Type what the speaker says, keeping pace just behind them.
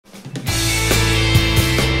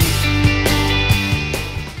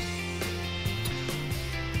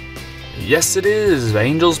Yes, it is.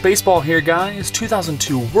 Angels Baseball here, guys.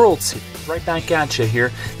 2002 World Series. Right back at you here.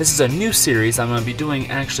 This is a new series I'm going to be doing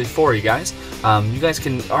actually for you guys. You guys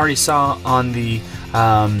can already saw on the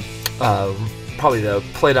probably the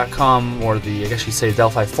play.com or the, I guess you'd say,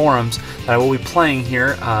 Delphi forums that I will be playing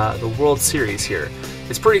here the World Series here.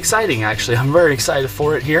 It's pretty exciting, actually. I'm very excited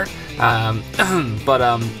for it here. But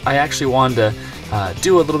I actually wanted to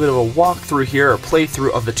do a little bit of a walkthrough here, or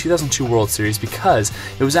playthrough of the 2002 World Series, because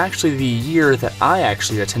it was actually the year that I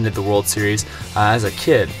actually attended the World Series as a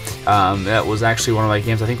kid. That was actually one of my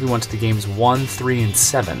games. I think we went to the games 1, 3, and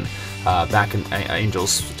 7 back in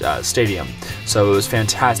Angels Stadium. So it was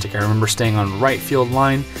fantastic. I remember staying on right field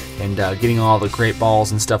line and getting all the great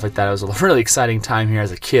balls and stuff like that. It was a really exciting time here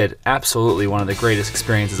as a kid. Absolutely one of the greatest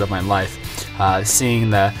experiences of my life. Seeing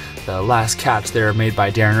the last catch there made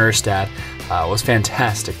by Darren Erstad was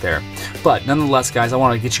fantastic there. But nonetheless, guys, I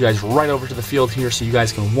want to get you guys right over to the field here so you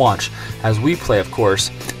guys can watch as we play, of course,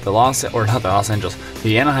 the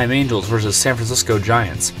Anaheim Angels versus San Francisco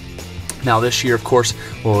Giants. Now, this year, of course,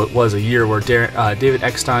 well, it was a year where David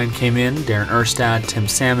Eckstein came in, Darren Erstad, Tim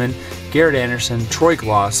Salmon, Garrett Anderson, Troy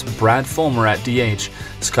Gloss, Brad Fulmer at DH,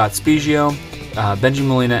 Scott Spezio, Benji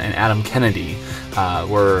Molina, and Adam Kennedy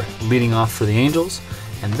were leading off for the Angels.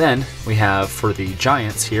 And then we have for the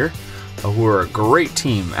Giants here, who are a great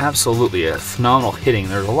team, absolutely a phenomenal hitting.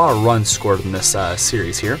 There's a lot of runs scored in this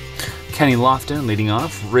series here. Kenny Lofton leading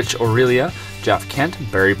off, Rich Aurelia, Jeff Kent,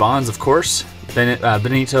 Barry Bonds, of course,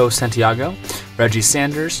 Benito Santiago, Reggie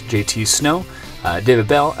Sanders, JT Snow, David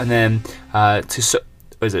Bell, and then Tsuyoshi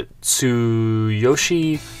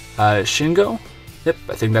Shingo. Yep,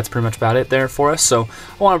 I think that's pretty much about it there for us. So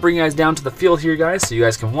I want to bring you guys down to the field here, guys, so you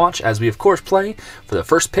guys can watch as we, of course, play for the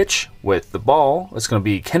first pitch with the ball. It's going to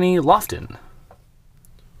be Kenny Lofton.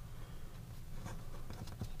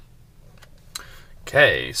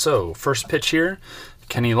 Okay, so first pitch here,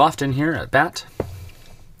 Kenny Lofton here at bat.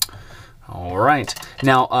 All right.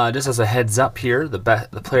 Now, just as a heads up here, the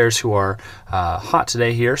players who are hot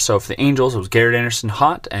today here. So for the Angels, it was Garrett Anderson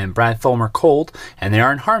hot and Brad Fulmer cold, and they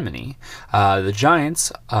are in harmony. The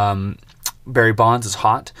Giants, Barry Bonds is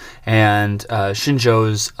hot and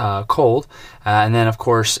Shinjo's cold. And then, of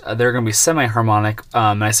course, they're going to be semi-harmonic.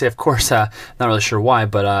 And I say, of course, not really sure why,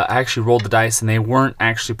 but I actually rolled the dice and they weren't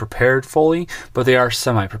actually prepared fully, but they are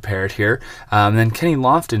semi-prepared here. Then Kenny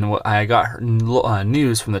Lofton, I got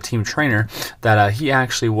news from the team trainer that he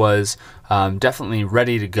actually was definitely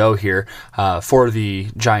ready to go here for the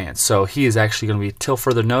Giants. So he is actually going to be, till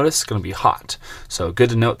further notice, going to be hot. So good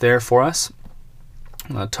to note there for us.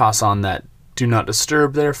 I'm going to toss on that do not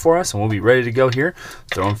disturb there for us, and we'll be ready to go here.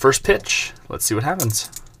 Throw in first pitch. Let's see what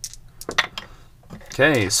happens.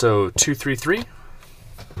 Okay, so 2-3-3.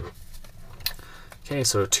 Okay,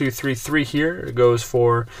 so 2-3-3 here. It goes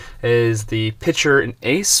for is the pitcher and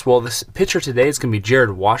ace. Well, this pitcher today is going to be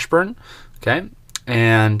Jared Washburn. Okay,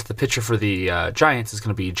 and the pitcher for the Giants is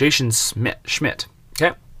going to be Jason Schmidt.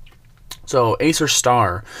 Okay. So ace or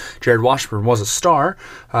star. Jared Washburn was a star,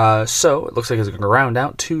 so it looks like it's going to round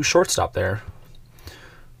out to shortstop there.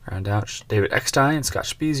 Round out David Eckstein and Scott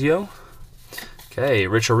Spezio. Okay,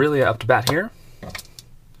 Rich Aurelia up to bat here.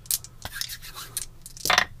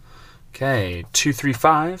 Okay,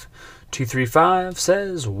 2-3-5. 2-3-5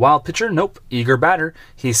 says wild pitcher. Nope, eager batter.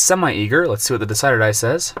 He's semi-eager. Let's see what the decider die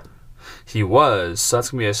says. He was, so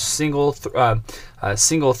that's going to be a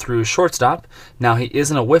single through shortstop. Now he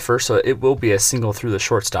isn't a whiffer, so it will be a single through the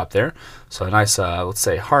shortstop there. So a nice, let's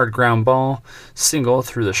say, hard ground ball, single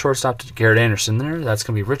through the shortstop to Garrett Anderson there. That's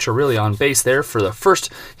going to be Rich Aurelia on base there for the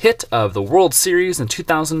first hit of the World Series in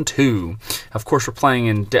 2002. Of course, we're playing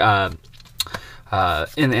in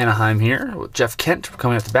Anaheim here with Jeff Kent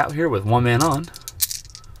coming off the bat here with one man on.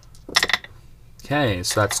 Okay,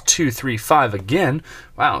 so that's 2-3-5 again.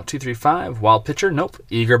 Wow, 2-3-5. Wild pitcher. Nope.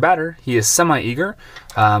 Eager batter. He is semi-eager,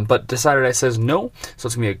 but decided I says no. So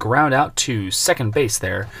it's going to be a ground out to second base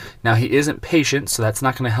there. Now, he isn't patient, so that's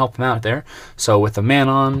not going to help him out there. So with the man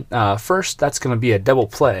on first, that's going to be a double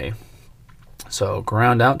play. So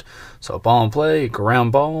ground out. So ball in play,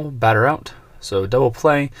 ground ball, batter out. So double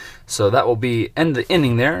play. So that will be end the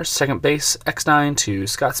inning there. Second base, Eckstein to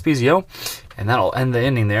Scott Spezio. And that'll end the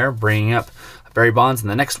inning there, bringing up Barry Bonds in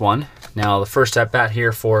the next one. Now the first at bat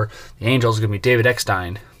here for the Angels is going to be David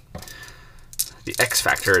Eckstein. The X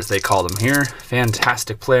Factor, as they called him here.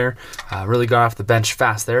 Fantastic player. Really got off the bench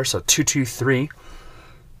fast there. So 2-2-3.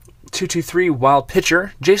 2-2-3, wild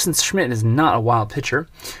pitcher. Jason Schmidt is not a wild pitcher.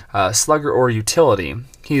 Slugger or utility.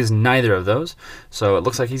 He is neither of those. So it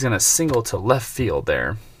looks like he's going to single to left field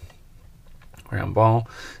there. Ground ball,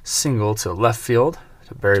 single to left field.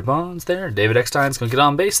 So Barry Bonds there. David Eckstein's going to get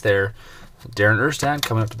on base there. Darren Erstad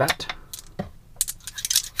coming up to bat.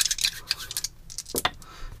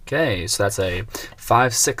 Okay, so that's a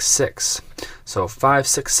 5.66. So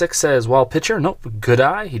 5.66 says, well, pitcher, nope, good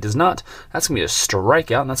eye. He does not. That's going to be a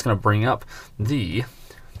strikeout, and that's going to bring up the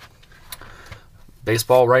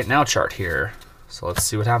baseball right now chart here. So let's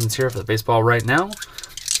see what happens here for the baseball right now.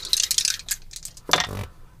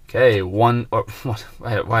 Okay, why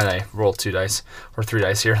did I roll 2 dice or 3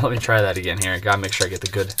 dice here? Let me try that again here. Gotta make sure I get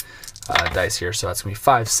the good dice here. So that's gonna be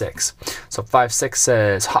 5.6. So 5.6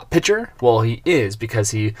 says hot pitcher. Well, he is,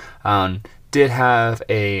 because he did have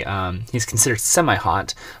a he's considered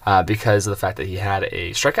semi-hot because of the fact that he had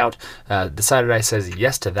a strikeout. Decided I says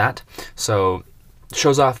yes to that. So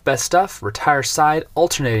shows off best stuff, retire side,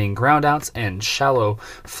 alternating ground outs, and shallow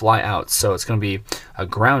fly outs. So it's going to be a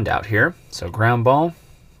ground out here. So ground ball,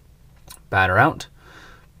 batter out,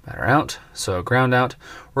 batter out. So ground out,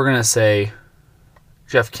 we're going to say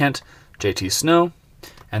Jeff Kent, JT Snow,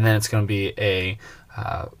 and then it's going to be a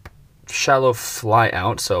shallow fly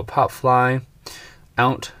out. So pop fly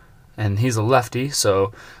out, and he's a lefty.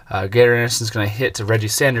 So Gator Anderson's going to hit to Reggie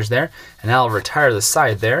Sanders there, and I'll retire the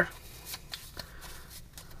side there.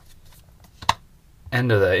 End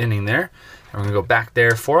of the inning there. And we're going to go back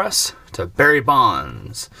there for us to Barry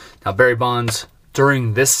Bonds. Now, Barry Bonds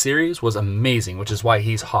during this series was amazing, which is why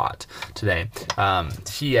he's hot today.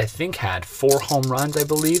 He, I think, had 4 home runs, I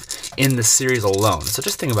believe, in the series alone. So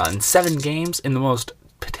just think about it. In 7 games, in the most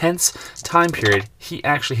tense time period, he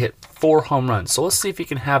actually hit 4 home runs. So let's see if he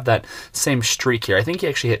can have that same streak here. I think he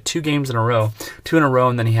actually hit 2 games in a row, 2 in a row,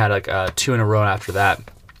 and then he had like 2 in a row after that.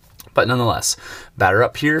 But nonetheless, batter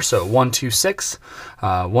up here, so 1-2-6.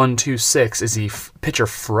 1-2-6, is he pitcher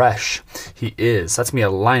fresh? He is. That's going to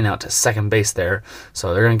be a line out to second base there.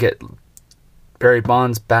 So they're going to get Barry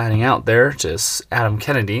Bonds batting out there to Adam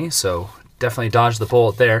Kennedy. So definitely dodge the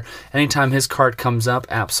bullet there. Anytime his card comes up,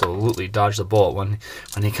 absolutely dodge the bullet when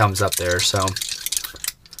he comes up there. So,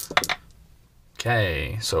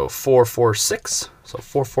 okay, so 4-4-6. So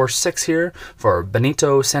 4-4-6 here for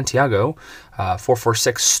Benito Santiago.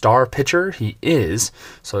 4-4-6 star pitcher he is.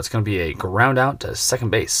 So it's going to be a ground out to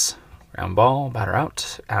second base. Ground ball, batter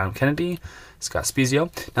out, Adam Kennedy, Scott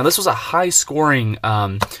Spezio. Now this was a high-scoring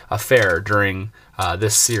affair during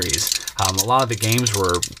this series. A lot of the games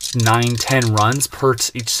were 9-10 runs per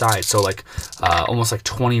each side, so like almost like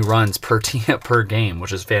 20 runs per team per game,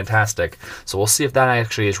 which is fantastic. So we'll see if that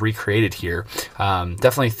actually is recreated here.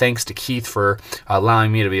 Definitely thanks to Keith for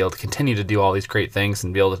allowing me to be able to continue to do all these great things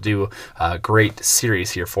and be able to do a great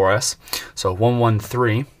series here for us. So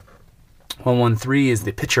 1-1-3. 1-1-3 is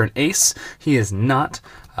the pitcher and ace. He is not.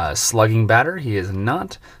 Slugging batter, he is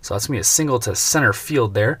not. So that's going to be a single to center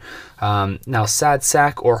field there. Now, sad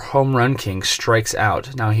sack or home run king strikes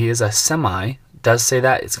out. Now, he is a semi. Does say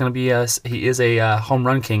that it's going to be he is a home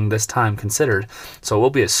run king this time considered. So it will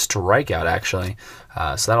be a strikeout, actually.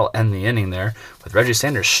 So that'll end the inning there with Reggie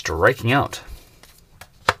Sanders striking out.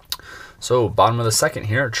 So bottom of the second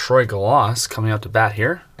here, Troy Glaus coming out to bat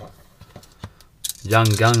here. Young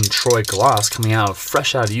gun Troy Glaus coming out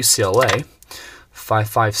fresh out of UCLA.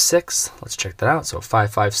 5-5-6. Let's check that out. So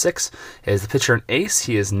 5-5-6 is the pitcher and ace.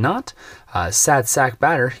 He is not. Sad sack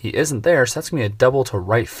batter. He isn't there. So that's going to be a double to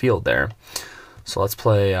right field there. So let's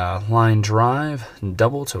play line drive,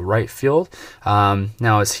 double to right field.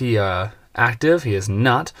 Now is he active? He is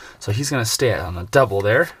not. So he's going to stay on the double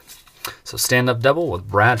there. So stand-up double with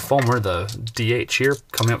Brad Fulmer, the DH here,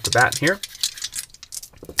 coming up to bat here.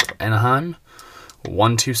 Anaheim,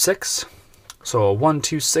 1-2-6. So a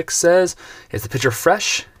 1-2-6 says, is the pitcher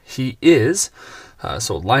fresh? He is.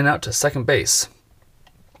 So line out to second base.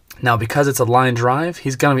 Now, because it's a line drive,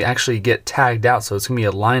 he's going to actually get tagged out. So it's going to be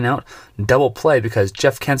a line out double play because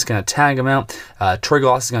Jeff Kent's going to tag him out. Troy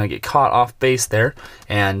Glaus is going to get caught off base there.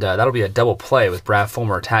 And that'll be a double play with Brad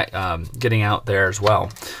Fulmer getting out there as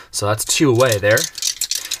well. So that's 2 away there.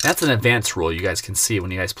 And that's an advanced rule you guys can see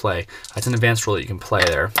when you guys play. That's an advanced rule that you can play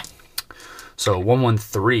there. So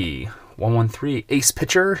 1-1-3. 1-1-3, ace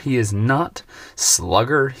pitcher, he is not.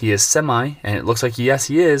 Slugger, he is semi, and it looks like yes,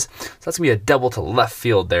 he is. So that's going to be a double to left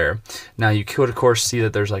field there. Now you could, of course, see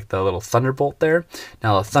that there's like the little thunderbolt there.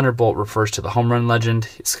 Now the thunderbolt refers to the home run legend.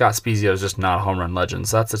 Scott Spezio is just not a home run legend.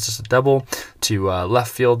 So that's just a double to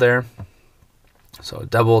left field there. So a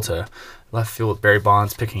double to left field with Barry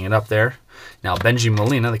Bonds picking it up there. Now Benji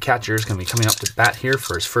Molina, the catcher, is going to be coming up to bat here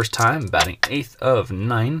for his first time, batting 8th of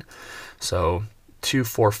 9. So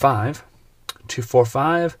 2-4-5.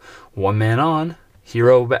 2-4-5, 1 man on.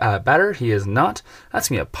 hero batter. He is not. That's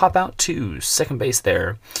going to pop out to second base there.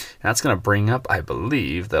 And that's going to bring up, I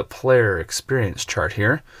believe, the player experience chart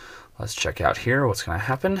here. Let's check out here what's going to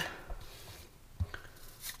happen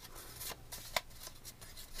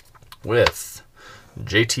with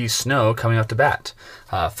JT Snow coming up to bat.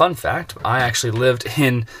 Fun fact, I actually lived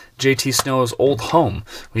in JT Snow's old home.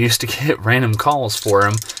 We used to get random calls for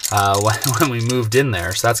him when we moved in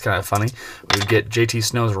there, so that's kind of funny. We'd get JT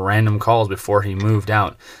Snow's random calls before he moved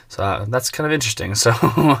out, so that's kind of interesting. So,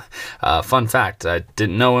 fun fact, I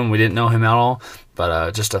didn't know him, we didn't know him at all,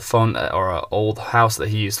 but just a phone or an old house that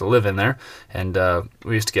he used to live in there, and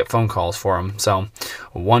we used to get phone calls for him. So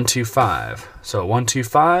 125. So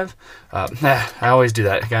 125. I always do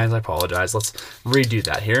that, guys. I apologize. Let's redo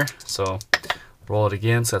that here. So roll it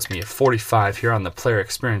again. So that's me a 45 here on the player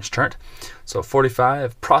experience chart. So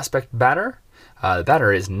 45 prospect batter. The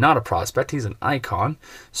batter is not a prospect, he's an icon.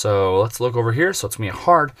 So let's look over here. So it's going to be a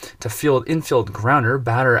hard to field infield grounder,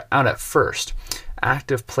 batter out at first.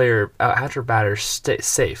 Active player after batter stay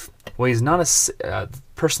safe. Well, he's not a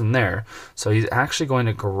person there, so he's actually going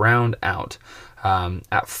to ground out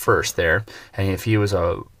at first there. And if he was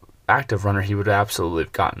a active runner, he would absolutely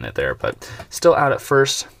have gotten it there, but still out at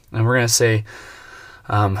first. And we're going to say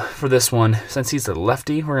for this one, since he's a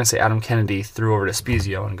lefty, we're going to say Adam Kennedy threw over to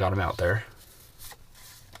Spezio and got him out there.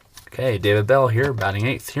 Okay, David Bell here, batting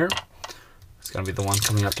 8th here. It's going to be the one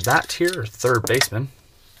coming up to bat here, third baseman.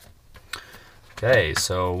 Okay,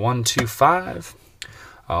 so 125.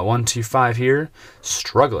 125 here.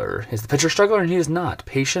 Struggler. Is the pitcher struggler? And he is not.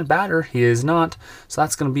 Patient batter. He is not. So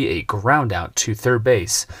that's going to be a ground out to third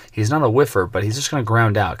base. He's not a whiffer, but he's just going to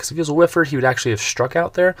ground out. Because if he was a whiffer, he would actually have struck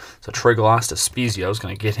out there. So Troy Glass to Spezio is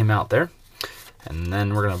going to get him out there. And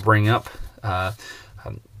then we're going to bring up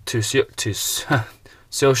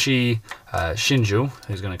Tsuyoshi Shinju,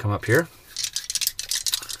 who's going to come up here.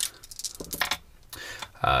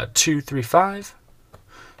 235.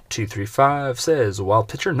 235 says wild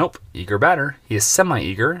pitcher. Nope. Eager batter. He is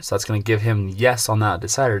semi-eager, so that's going to give him yes on that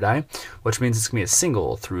decider die, which means it's going to be a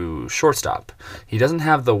single through shortstop. He doesn't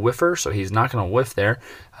have the whiffer, so he's not going to whiff there.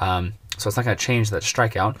 So it's not going to change that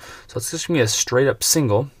strikeout. So it's just going to be a straight up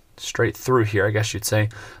single, straight through here, I guess you'd say.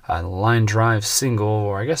 Line drive single,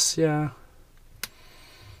 or I guess, yeah,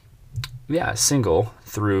 single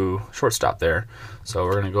through shortstop there. So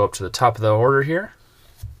we're going to go up to the top of the order here.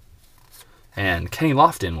 And Kenny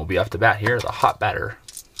Lofton will be up to bat here, the hot batter,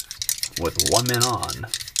 with 1 man on.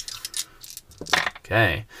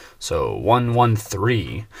 Okay, so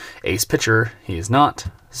 113. Ace pitcher, he is not.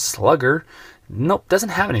 Slugger, nope, doesn't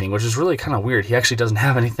have anything, which is really kind of weird. He actually doesn't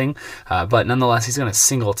have anything, but nonetheless, he's going to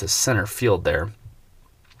single to center field there.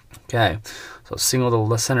 Okay, so single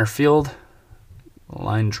to center field.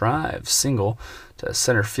 Line drive, single to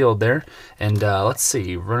center field there. And let's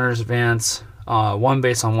see, runners advance. 1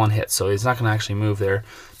 base on 1 hit, so he's not going to actually move there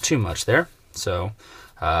too much there. So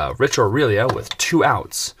Rich Aurelia with 2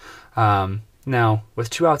 outs. Now, with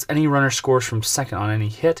 2 outs, any runner scores from second on any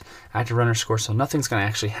hit. Active runner scores, so nothing's going to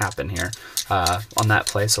actually happen here on that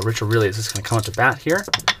play. So Rich Aurelia is just going to come up to bat here.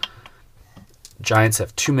 Giants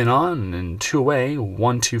have 2 men on and 2 away.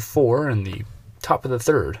 1-2-4 in the top of the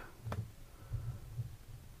third.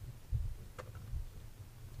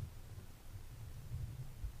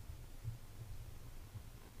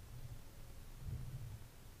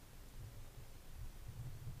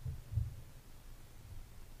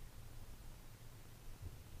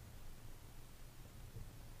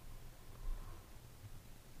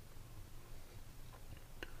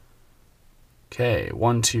 Okay,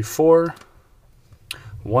 1-2-4.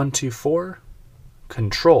 1-2-4.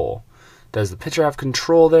 Control. Does the pitcher have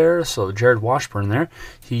control there? So Jared Washburn there.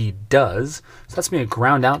 He does. So that's going to be a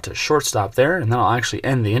ground out to shortstop there, and that'll actually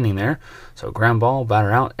end the inning there. So ground ball, batter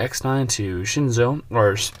out, X9 to Shinzo,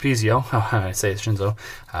 or Spezio. I say it's Shinzo.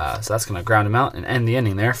 So that's going to ground him out and end the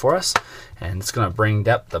inning there for us. And it's going to bring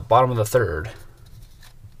depth the bottom of the third.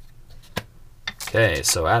 Okay,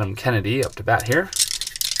 so Adam Kennedy up to bat here.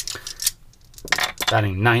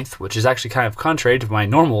 Batting 9th, which is actually kind of contrary to my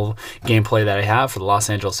normal gameplay that I have for the Los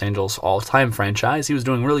Angeles Angels all-time franchise. He was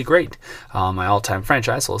doing really great on my all-time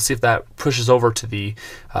franchise, so let's see if that pushes over to the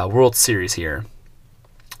World Series here.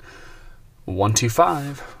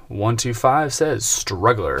 1-2-5. 1-2-5 says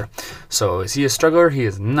struggler. So is he a struggler? He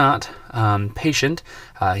is not. Patient.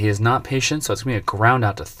 He is not patient, so it's going to be a ground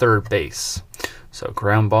out to third base. So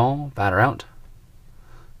ground ball, batter out.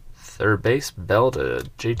 Third base, Bell to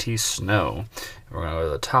JT Snow. We're going to go to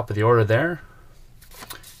the top of the order there.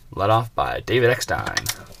 Led off by David Eckstein.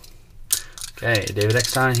 Okay, David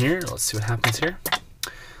Eckstein here. Let's see what happens here.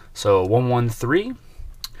 So 1-1-3.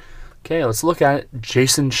 Okay, let's look at it.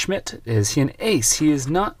 Jason Schmidt, is he an ace? He is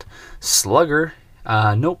not. Slugger,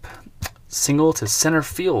 nope. Single to center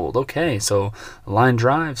field. Okay, so line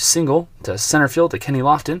drive, single to center field to Kenny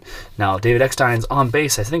Lofton. Now David Eckstein's on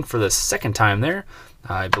base, I think, for the second time there.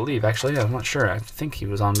 I believe, actually. I'm not sure. I think he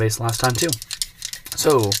was on base last time, too.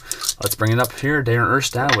 So let's bring it up here. Darren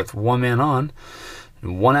Erstad with one man on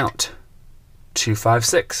and one out.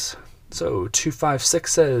 2-5-6. So 2-5-6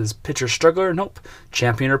 says pitcher struggler. Nope.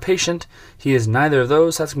 Champion or patient. He is neither of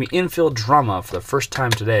those. That's going to be infield drama for the first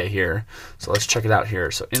time today here. So let's check it out here.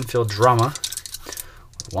 So infield drama.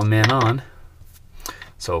 One man on.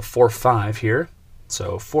 So 4-5 here.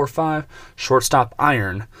 So 4-5. Shortstop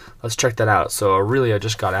iron. Let's check that out. So Aurelia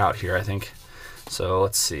just got out here, I think. So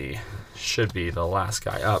let's see. Should be the last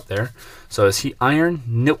guy up there. So is he iron?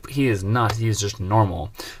 Nope, he is not. He is just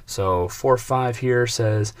normal. So 4-5 here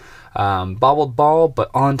says bobbled ball,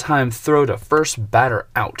 but on time throw to first, batter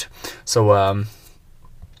out. So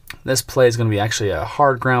this play is going to be actually a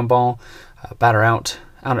hard ground ball, batter out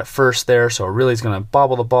at first there. So really is going to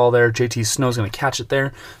bobble the ball there. JT Snow's going to catch it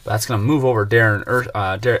there, but that's going to move over David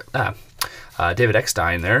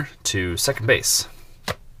Eckstein there to second base.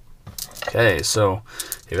 Okay, so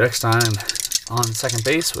David Eckstein on second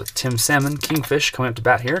base with Tim Salmon, Kingfish, coming up to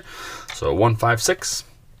bat here. So 1-5-6.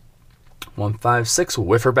 1-5-6,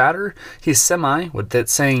 whiffer batter. He's semi with that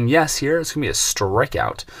saying yes here. It's going to be a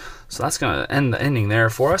strikeout. So that's going to end the inning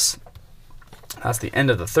there for us. That's the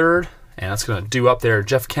end of the third. And that's going to do up there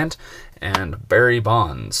Jeff Kent and Barry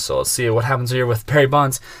Bonds. So let's see what happens here with Barry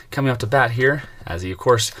Bonds coming up to bat here, as he, of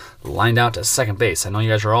course, lined out to second base. I know you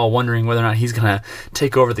guys are all wondering whether or not he's going to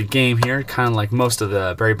take over the game here, kind of like most of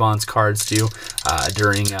the Barry Bonds cards do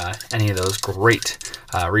during any of those great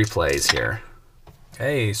replays here.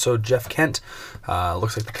 Okay, so Jeff Kent,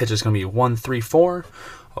 looks like the pitch is going to be 1-3-4.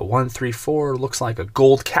 A 1-3-4 looks like a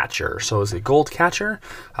gold catcher. So is it gold catcher?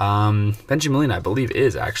 Benji Molina, I believe,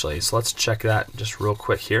 is actually. So let's check that just real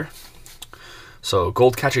quick here. So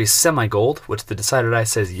gold catcher is semi-gold, which the Decider Die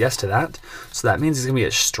says yes to that. So that means he's going to be a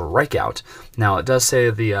strikeout. Now it does say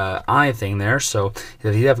the eye thing there. So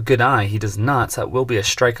if you have a good eye, he does not. So that will be a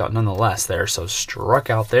strikeout nonetheless there. So struck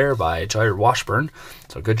out there by Jared Washburn.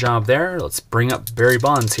 So good job there. Let's bring up Barry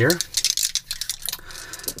Bonds here.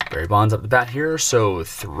 Barry Bonds up the bat here, so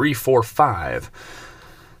 3-4-5.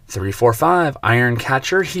 3-4-5, iron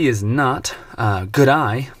catcher. He is not. Good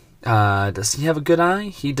eye. Does he have a good eye?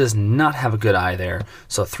 He does not have a good eye there.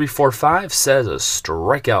 So 3-4-5 says a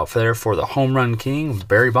strikeout there for the home run king,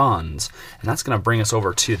 Barry Bonds. And that's going to bring us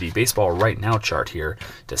over to the baseball right now chart here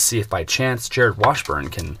to see if by chance Jared Washburn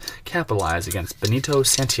can capitalize against Benito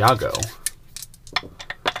Santiago.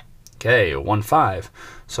 Okay, 1-5.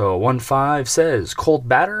 So 1-5 says cold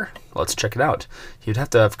batter. Let's check it out. He'd have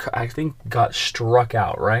to have, I think, got struck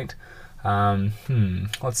out, right?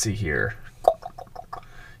 Let's see here.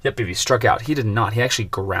 Yep, if he struck out. He did not. He actually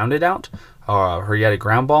grounded out, or he had a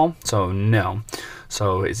ground ball. So no.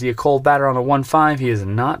 So is he a cold batter on a 1-5? He is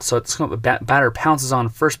not. So it's the batter pounces on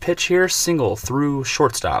first pitch here, single through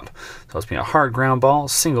shortstop. So it's being a hard ground ball,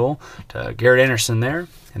 single to Garrett Anderson there,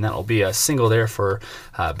 and that will be a single there for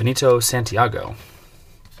Benito Santiago.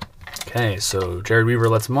 Okay, so Jared Weaver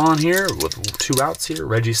lets him on here with 2 outs here.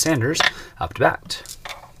 Reggie Sanders up to bat.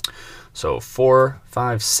 So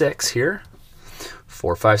 4-5-6 here.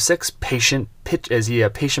 4-5-6, patient pitch. Is he a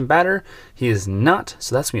patient batter? He is not.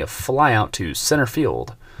 So that's going to be a fly out to center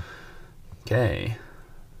field. Okay.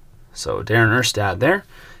 So Darren Erstad there.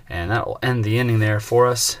 And that will end the inning there for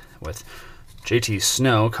us with JT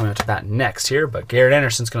Snow coming up to bat next here, but Garrett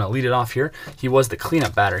Anderson's going to lead it off here. He was the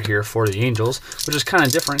cleanup batter here for the Angels, which is kind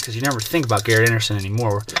of different because you never think about Garrett Anderson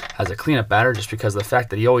anymore as a cleanup batter just because of the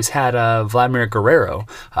fact that he always had Vladimir Guerrero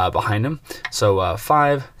behind him. So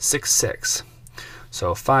 5-6-6.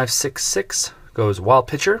 So 5-6-6 goes wild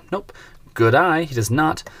pitcher. Nope. Good eye. He does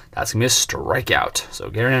not. That's going to be a strikeout.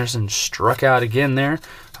 So Garrett Anderson struck out again there.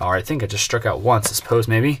 Or I think I just struck out once, I suppose,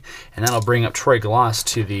 maybe. And that'll bring up Troy Glaus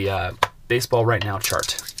to the baseball right now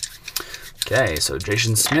chart. Okay, so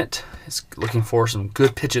Jason Schmidt is looking for some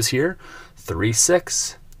good pitches here.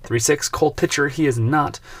 3-6. 3-6, cold pitcher. He is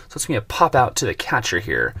not. So it's going to be a pop out to the catcher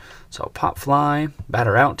here. So pop fly,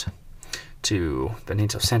 batter out to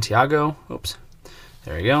Benito Santiago. Oops.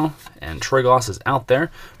 There you go. And Troy Glaus is out there,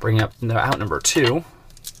 bringing up out number 2.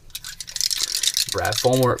 Brad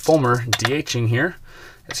Fulmer DHing here.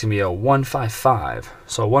 It's going to be a 1-5-5.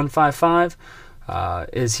 So 1-5-5.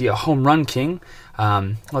 Is he a home run king?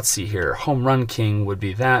 Let's see here. Home run king would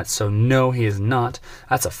be that. So no, he is not.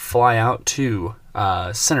 That's a fly out to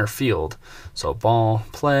center field. So ball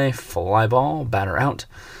play, fly ball, batter out.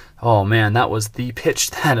 Oh man, that was the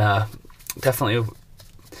pitch that definitely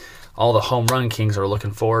all the home run kings are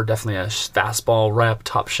looking for. Definitely a fastball right up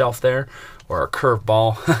top shelf there, or a curve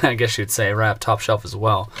ball, I guess you'd say, right up top shelf as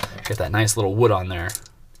well. Get that nice little wood on there.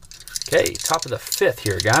 Okay, top of the 5th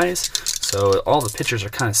here, guys. So all the pitchers are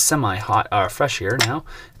kind of semi-hot, fresh here now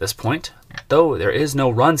at this point. Though there is no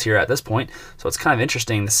runs here at this point, so it's kind of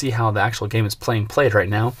interesting to see how the actual game is played right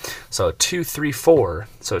now. So 2-3-4.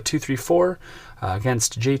 So 2-3-4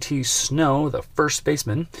 against JT Snow, the first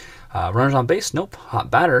baseman. Runners on base? Nope. Hot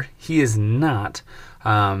batter? He is not.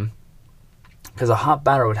 Because a hot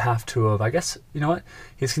batter would have to have, I guess, you know what?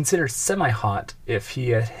 He's considered semi-hot if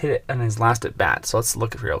he had hit it on his last at bat. So let's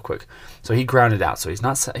look at it real quick. So he grounded out, so he's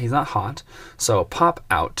not hot. So pop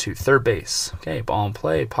out to third base. Okay, ball in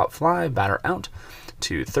play, pop fly, batter out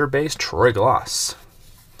to third base, Troy Gloss.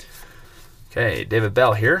 Okay, David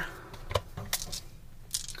Bell here.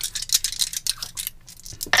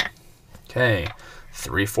 Okay,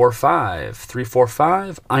 3-4-5.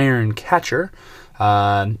 3-4-5, iron catcher.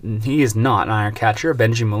 He is not an iron catcher.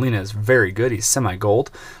 Benji Molina is very good. He's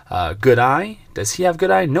semi-gold. Good eye. Does he have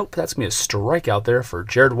good eye? Nope. That's going to be a strikeout there for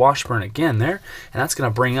Jared Washburn again there. And that's going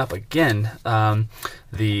to bring up again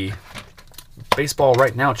the baseball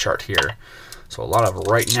right now chart here. So a lot of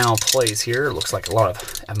right now plays here. It looks like a lot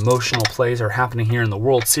of emotional plays are happening here in the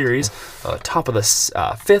World Series. Top of the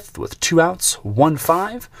 5th with 2 outs,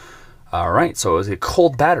 1-5. All right, so it was a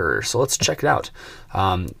cold batter. So let's check it out.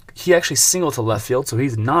 He actually singled to left field, so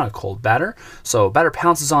he's not a cold batter. So batter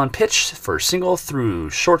pounces on pitch for single through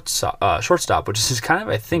shortstop, which is kind of,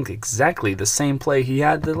 I think, exactly the same play he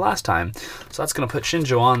had the last time. So that's going to put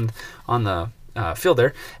Shinjo on the field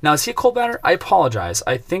there. Now, is he a cold batter? I apologize.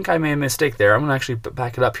 I think I made a mistake there. I'm going to actually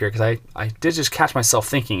back it up here because I did just catch myself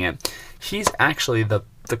thinking it. He's actually the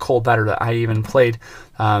cold batter that I even played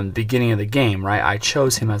beginning of the game, right? I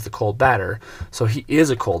chose him as the cold batter, so he is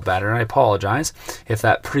a cold batter, and I apologize if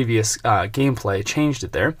that previous gameplay changed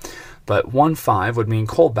it there. But 1-5 would mean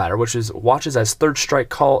cold batter, which is watches as third strike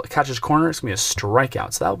call, catches corner. It's gonna be a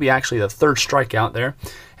strikeout, so that will be actually the third strikeout there,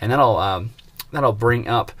 and that'll bring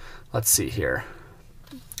up. Let's see here.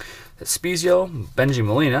 Spezio, Benji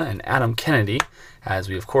Molina, and Adam Kennedy, as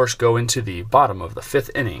we of course go into the bottom of the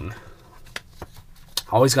 5th inning.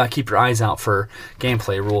 Always got to keep your eyes out for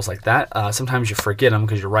gameplay rules like that. Sometimes you forget them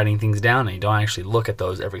because you're writing things down and you don't actually look at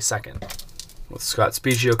those every second. With Scott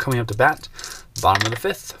Spezio coming up to bat, bottom of the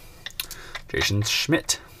 5th. Jason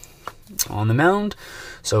Schmidt on the mound.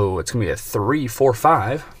 So it's going to be a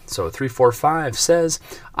 3-4-5. So 3-4-5 says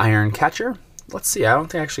iron catcher. Let's see. I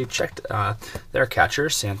don't think I actually checked their catcher,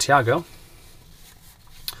 Santiago.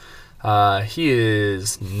 He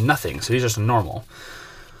is nothing, so he's just a normal.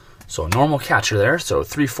 So a normal catcher there. So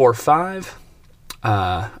 3-4-5.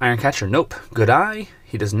 Iron catcher, nope. Good eye.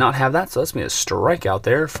 He does not have that, so that's going to be a strikeout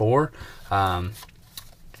there for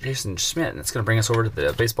Jason Schmidt. And it's going to bring us over to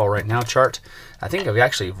the baseball right now chart. I think I've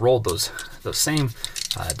actually rolled those same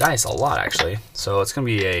dice a lot, actually. So it's going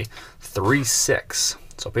to be a 3-6.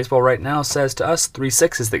 So baseball right now says to us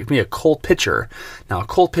 3-6 is going to be a cold pitcher. Now a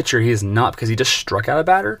cold pitcher he is not because he just struck out a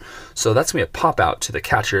batter. So that's going to be a pop out to the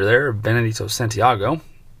catcher there, Benedito Santiago.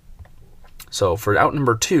 So for out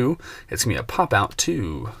number 2, it's going to be a pop out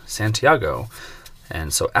to Santiago.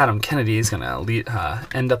 And so Adam Kennedy is going to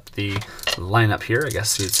end up the lineup here, I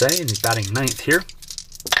guess you'd say. And he's batting 9th here.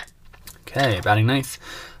 Okay, batting 9th.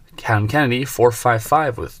 Adam Kennedy,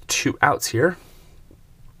 4-5-5 with 2 outs here.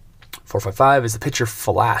 4-5-5 is the pitcher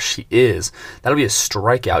Flash. He is. That'll be a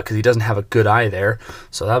strikeout because he doesn't have a good eye there.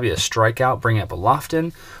 So that'll be a strikeout, bringing up a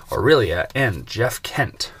Lofton, Aurelia, and Jeff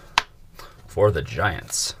Kent for the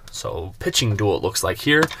Giants. So pitching duel it looks like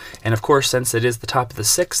here. And of course, since it is the top of the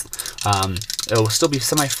 6th, it will still be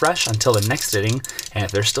semi-fresh until the next inning. And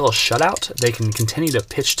if there's still a shutout, they can continue to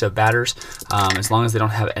pitch to batters as long as they don't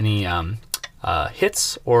have any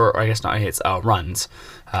hits, or I guess not hits, runs.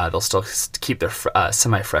 They'll still keep their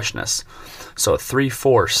semi-freshness. So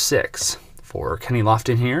 3-4-6 for Kenny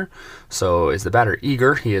Lofton here. So is the batter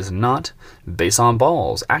eager? He is not. Base on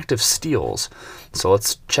balls, active steals. So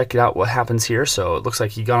let's check it out what happens here. So it looks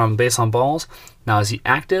like he got on base on balls. Now is he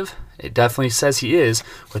active? It definitely says he is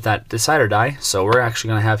with that decider die. So we're actually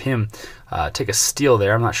going to have him take a steal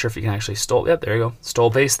there. I'm not sure if he can actually stole. Yep, there you go. Stole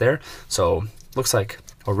base there. So looks like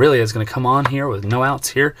Aurelia is going to come on here with no outs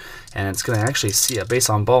here, and it's going to actually see a base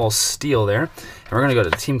on balls steal there. And we're going to go to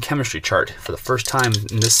the team chemistry chart for the first time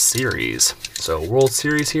in this series. So World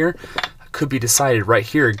Series here could be decided right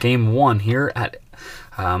here, game 1 here at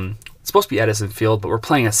it's supposed to be Edison Field, but we're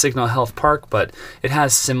playing at Signal Health Park, but it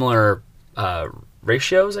has similar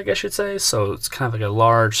ratios, I guess you'd say. So it's kind of like a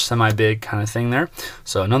large, semi-big kind of thing there.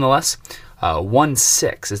 So nonetheless,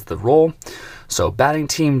 1-6 is the roll. So batting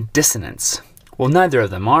team dissonance. Well, neither of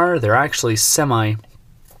them are. They're actually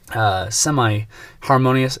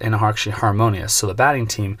semi-harmonious and actually harmonious. So the batting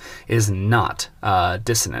team is not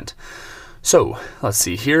dissonant. So let's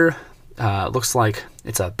see here. Looks like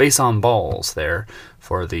it's a base on balls there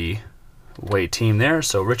for the away team there.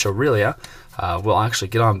 So Rich Aurelia will actually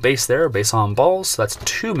get on base there, base on balls. So that's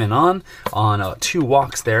 2 men on 2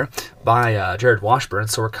 walks there by Jared Washburn.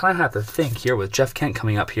 So we're kind of have to think here with Jeff Kent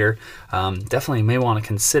coming up here. Definitely may want to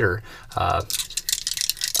consider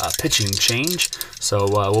pitching change. So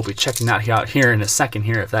we'll be checking that out here in a second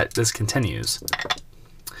here if this continues.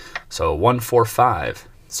 So 1-4-5.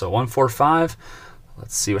 So 1-4-5.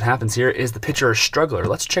 Let's see what happens here. Is the pitcher a struggler?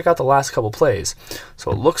 Let's check out the last couple plays. So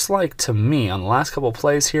it looks like to me on the last couple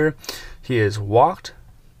plays here, he has walked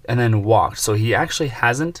and then walked. So he actually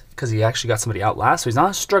hasn't, because he actually got somebody out last. So he's not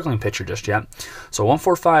a struggling pitcher just yet. So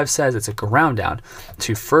 1-4-5 says it's a ground out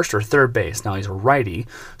to first or third base. Now he's a righty,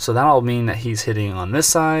 so that'll mean that he's hitting on this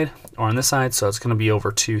side or on this side. So it's going to be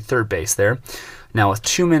over to third base there. Now with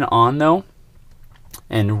 2 men on though,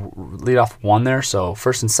 and lead off 1 there, so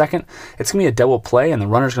first and second, it's going to be a double play, and the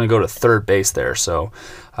runner's going to go to third base there. So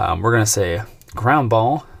we're going to say ground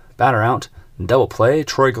ball, batter out, double play,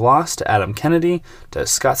 Troy Gloss to Adam Kennedy to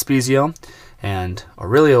Scott Spezio, and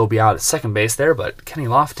Aurelia will be out at second base there, but Kenny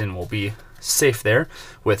Lofton will be safe there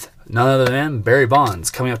with none other than Barry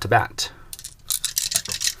Bonds coming up to bat.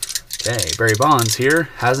 Okay, Barry Bonds here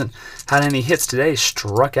hasn't had any hits today,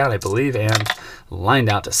 struck out I believe, and lined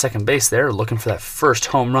out to second base there, looking for that first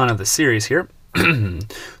home run of the series here.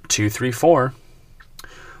 2-3-4.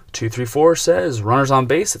 2-3-4 says runners on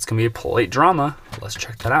base. It's going to be a plate drama. Let's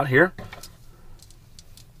check that out here.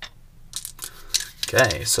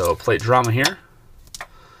 Okay, so plate drama here.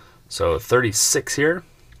 So 36 here.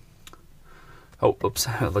 Oh, oops,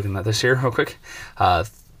 looking at this here real quick.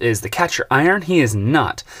 Is the catcher iron? He is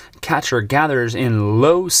not. Catcher gathers in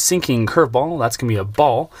low sinking curveball. That's going to be a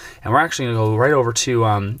ball. And we're actually going to go right over to,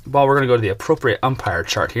 well, we're going to go to the appropriate umpire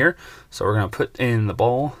chart here. So we're going to put in the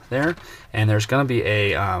ball there. And there's going to be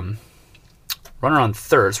a runner on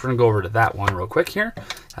third. So we're going to go over to that one real quick here.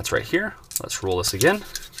 That's right here. Let's roll this again.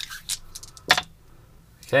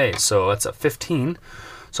 Okay, so that's a 15.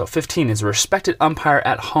 So 15 is a respected umpire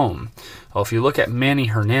at home. Well, if you look at Manny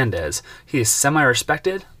Hernandez, he is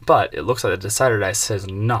semi-respected, but it looks like the decider dice says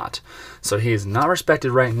not. So he is not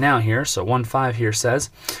respected right now here. So 1-5 here says,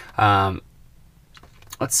 let's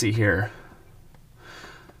see here.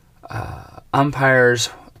 Umpires,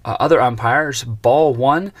 other umpires, ball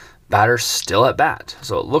 1, batter still at bat.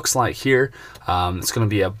 So it looks like here it's going to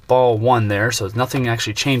be a ball 1 there, so nothing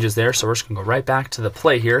actually changes there. So we're just going to go right back to the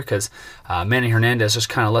play here because Manny Hernandez just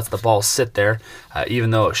kind of lets the ball sit there,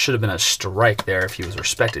 even though it should have been a strike there. If he was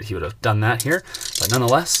respected, he would have done that here. But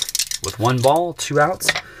nonetheless, with 1 ball, 2 outs,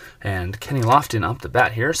 and Kenny Lofton up the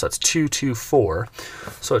bat here, so it's 2-2-4.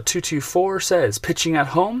 So 2-2-4 says pitching at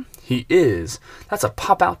home. He is. That's a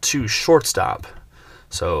pop out to shortstop.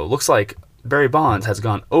 So it looks like Barry Bonds has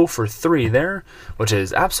gone 0 for 3 there, which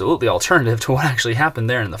is absolutely alternative to what actually happened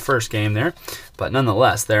there in the first game there. But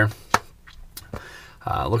nonetheless, there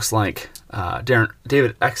looks like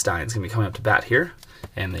David Eckstein is going to be coming up to bat here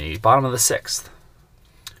in the bottom of the 6th.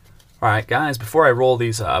 All right, guys, before I roll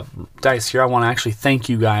these dice here, I want to actually thank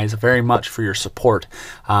you guys very much for your support.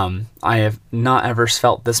 I have not ever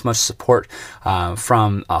felt this much support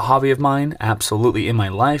from a hobby of mine, absolutely, in my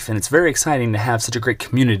life, and it's very exciting to have such a great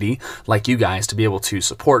community like you guys to be able to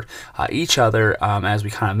support each other as we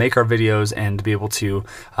kind of make our videos and to be able to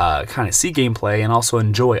kind of see gameplay and also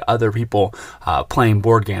enjoy other people playing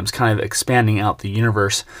board games, kind of expanding out the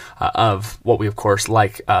universe of what we, of course,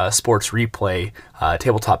 like sports replay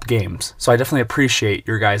tabletop games. So I definitely appreciate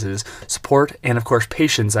your guys' support and, of course,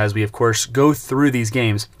 patience as we, of course, go through these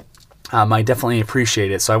games. I definitely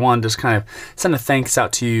appreciate it. So I want to just kind of send a thanks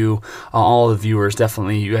out to you, all the viewers.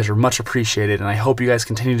 Definitely, you guys are much appreciated, and I hope you guys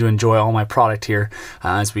continue to enjoy all my product here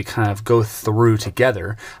as we kind of go through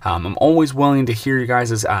together. I'm always willing to hear you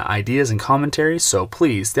guys' ideas and commentaries, so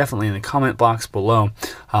please, definitely in the comment box below,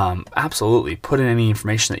 absolutely put in any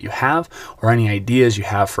information that you have or any ideas you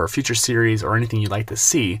have for a future series or anything you'd like to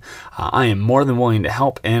see. I am more than willing to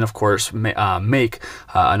help and, of course, make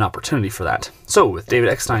an opportunity for that. So with David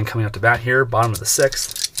Eckstein coming up to bat here, bottom of the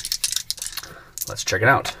 6th, let's check it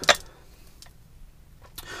out.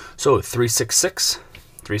 So 3-6-6.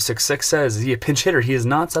 3-6-6 says, is he a pinch hitter? He is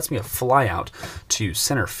not, so that's going to be a fly out to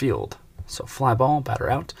center field. So fly ball, batter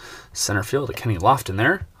out, center field to Kenny Lofton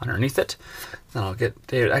there, underneath it. Then I'll get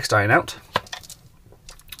David Eckstein out.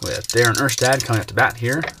 with Darren Erstad coming up to bat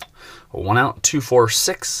here. 1 out,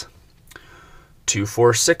 2-4-6.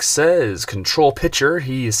 2-4-6 says control pitcher.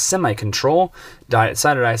 He is semi-control.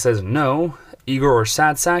 Decided I says no. Eager or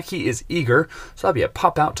sad sack. He is eager. So that'll be a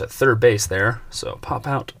pop out to third base there. So pop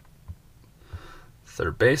out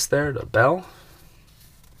third base there to Bell.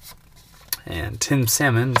 And Tim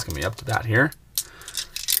Salmon is going to be up to bat here.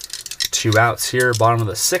 2 outs here, bottom of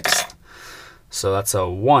the 6th. So that's a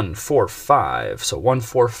 1-4-5. So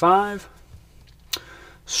 1-4-5.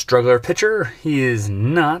 Struggler pitcher. He is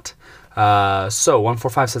not. So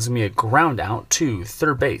 1-4-5 says it's going to be a ground out to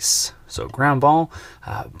third base. So ground ball.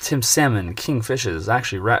 Tim Salmon, Kingfish, is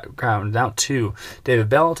actually grounded out to David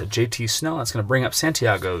Bell to JT Snow. That's going to bring up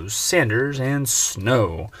Santiago, Sanders, and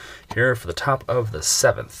Snow here for the top of the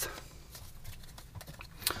 7th.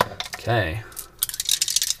 Okay.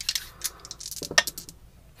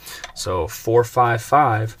 So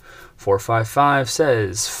 4-5-5. 4-5-5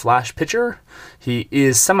 says flash pitcher. He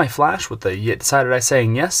is semi-flash with the decided I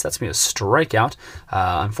saying yes. That's going to be a strikeout.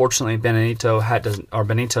 Unfortunately, Benito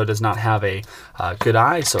does not have a good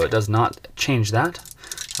eye, so it does not change that.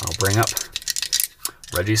 I'll bring up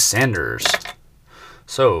Reggie Sanders.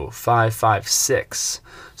 So 5-5-6.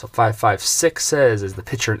 So 5-5-6 says is the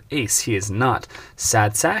pitcher an ace. He is not.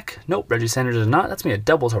 Sad sack. Nope, Reggie Sanders is not. That's going to be a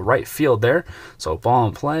double to right field there. So ball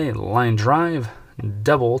in play, line drive,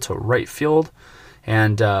 double to right field.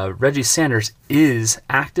 And Reggie Sanders is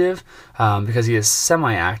active because he is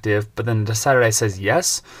semi-active, but then decided I says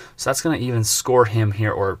yes. So that's going to even score him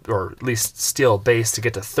here, or at least steal a base to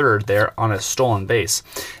get to third there on a stolen base.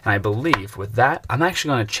 And I believe with that, I'm actually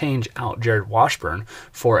going to change out Jared Washburn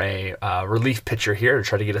for a relief pitcher here to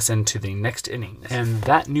try to get us into the next inning. And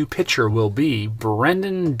that new pitcher will be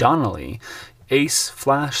Brendan Donnelly. Ace,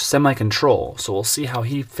 flash, semi-control. So we'll see how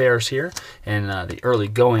he fares here in the early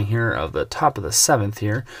going here of the top of the 7th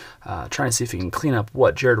here. Trying to see if he can clean up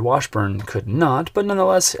what Jared Washburn could not. But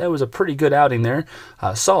nonetheless, it was a pretty good outing there.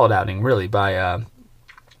 Solid outing, really, by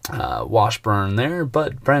Washburn there.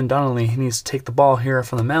 But Brendan Donnelly needs to take the ball here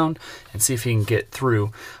from the mound and see if he can get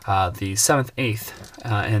through the 7th, 8th,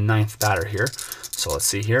 and 9th batter here. So let's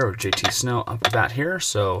see here with JT Snow up to bat here.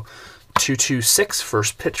 So 2-2-6,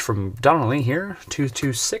 first pitch from Donnelly here.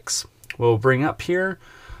 2-2-6. We'll bring up here.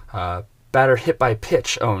 Batter hit by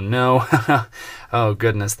pitch. Oh no. Oh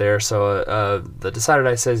goodness there. So the decided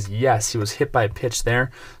I says yes, he was hit by pitch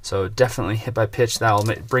there. So definitely hit by pitch. That'll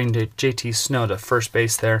bring JT Snow to first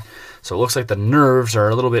base there. So it looks like the nerves are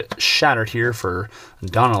a little bit shattered here for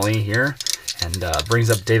Donnelly here. And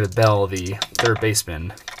brings up David Bell, the third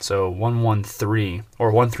baseman. So 1-1-3,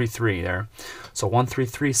 or 1-3-3 there. So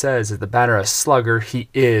 1-3-3 says, is the batter a slugger? He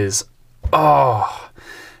is. Oh,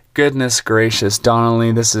 goodness gracious,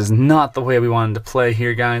 Donnelly. This is not the way we wanted to play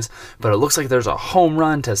here, guys. But it looks like there's a home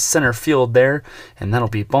run to center field there. And that'll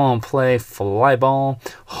be ball in play, fly ball,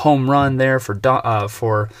 home run there for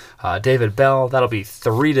David Bell. That'll be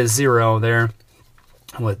 3-0 there,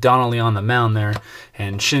 with Donnelly on the mound there,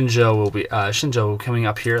 and Shinjo will be coming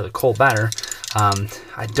up here, the cold batter.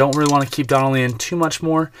 I don't really want to keep Donnelly in too much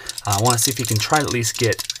more. I want to see if he can try to at least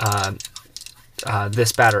get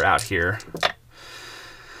this batter out here.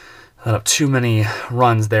 Let up too many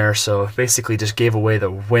runs there, so basically just gave away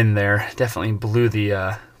the win there. Definitely blew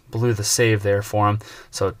the save there for him.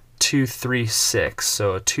 So 2-3-6.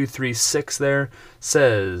 So 2-3-6 there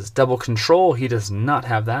says double control. He does not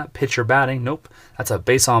have that. Pitcher batting. Nope. That's a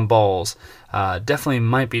base on balls. Definitely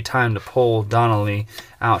might be time to pull Donnelly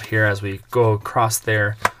out here as we go across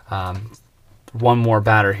there. One more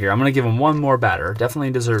batter here. I'm going to give him one more batter.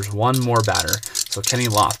 Definitely deserves one more batter. So Kenny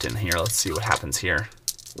Lofton here. Let's see what happens here.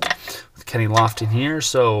 With Kenny Lofton here.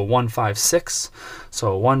 So 1-5-6.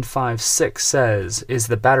 So 1-5-6 says, is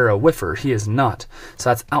the batter a whiffer? He is not.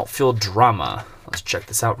 So that's outfield drama. Let's check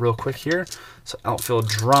this out real quick here. So outfield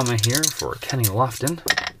drama here for Kenny Lofton.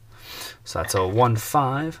 So that's a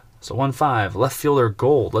 1-5. So 1-5, left fielder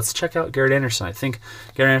gold. Let's check out Garrett Anderson. I think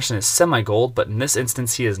Garrett Anderson is semi-gold, but in this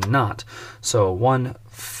instance he is not. So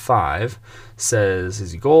 1-5 says,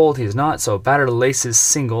 is he gold? He is not. So batter laces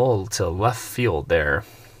single to left field there.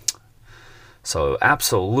 So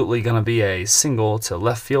absolutely going to be a single to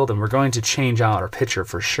left field, and we're going to change out our pitcher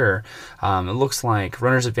for sure. It looks like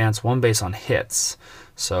runners advance one base on hits.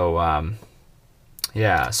 So,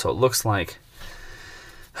 yeah, so it looks like,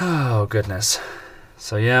 oh, goodness.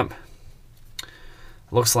 So, yep,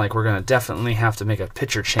 looks like we're going to definitely have to make a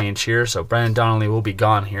pitcher change here. So Brandon Donnelly will be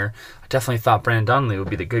gone here. I definitely thought Brandon Donnelly would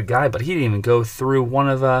be the good guy, but he didn't even go through one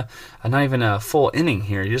of not even a full inning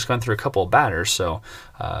here. He just gone through a couple of batters. So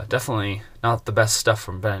definitely not the best stuff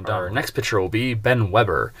from Brandon Donnelly. Our next pitcher will be Ben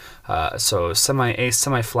Weber. So semi-ace,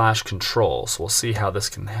 semi-flash control. So we'll see how this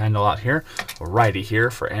can handle out here. A righty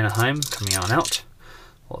here for Anaheim coming on out.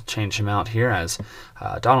 We'll change him out here as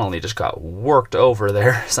Donnelly just got worked over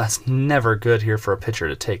there. So that's never good here for a pitcher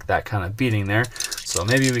to take that kind of beating there. So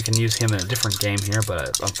maybe we can use him in a different game here,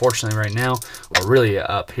 but unfortunately right now we're really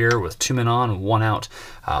up here with 2 men on, 1 out.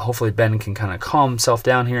 Hopefully Ben can kind of calm himself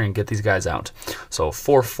down here and get these guys out. So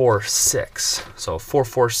 4-4-6. So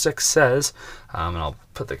 4-4-6 says, and I'll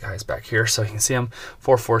put the guys back here so you can see them.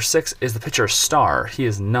 4-4-6 is the pitcher's star. He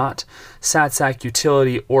is not sad sack,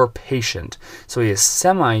 utility, or patient. So he is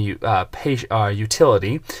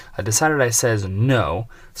semi-utility. Decided I says no.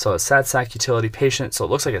 So a sad sack, utility, patient. So it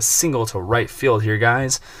looks like a single to right field here,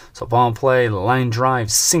 guys. So ball in play, line drive,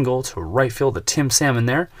 single to right field, the Tim Salmon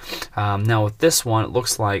there. Now with this one, it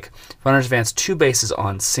looks like runners advance 2 bases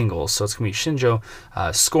on singles. So it's going to be Shinjo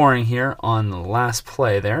scoring here on the last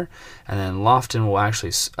play there. And then Lofton will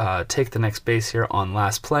actually take the next base here on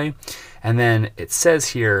last play. And then it says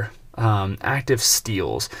here, active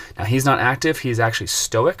steals. Now he's not active, he's actually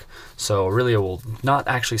stoic, so really it will not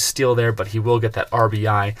actually steal there, but he will get that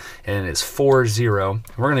RBI, and it is 4-0.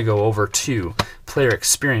 We're going to go over to player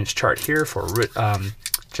experience chart here for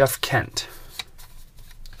Jeff Kent.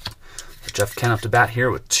 Jeff Kent up to bat here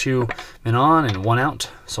with 2 men on and 1 out,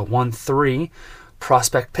 so 1-3.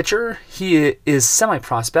 Prospect pitcher, he is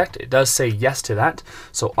semi-prospect. It does say yes to that.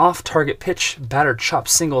 So off-target pitch, batter chop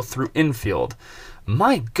single through infield.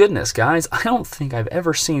 My goodness, guys, I don't think I've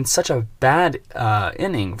ever seen such a bad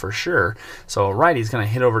inning for sure. So righty's going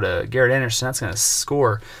to hit over to Garrett Anderson. That's going to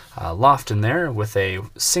score Lofton there with a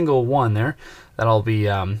single 1 there. That'll be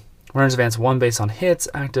runners advance 1 base on hits,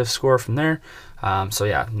 active score from there. So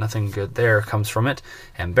yeah, nothing good there comes from it.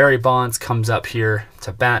 And Barry Bonds comes up here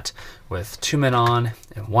to bat with 2 men on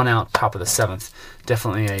and 1 out, top of the 7th.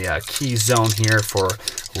 Definitely a key zone here for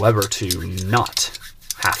Weber to not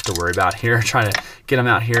have to worry about here. Trying to get him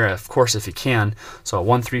out here, of course, if you can. So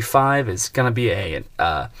 1-3-5 is going to be a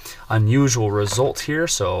unusual result here.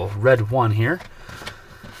 So red 1 here.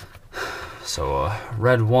 So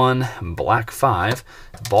red 1, black 5,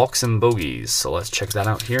 balks and bogeys. So let's check that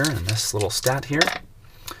out here in this little stat here.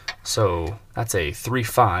 So that's a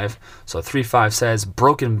 3-5. So 3-5 says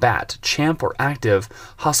broken bat, champ or active,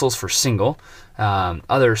 hustles for single.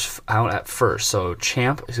 Others out at first. So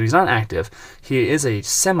champ, so he's not active. He is a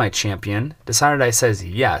semi-champion. Decided I says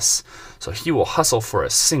yes. So he will hustle for a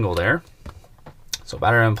single there. So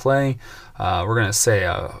batter in play. We're going to say,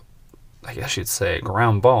 I guess you'd say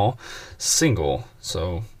ground ball, single.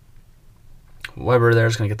 So Weber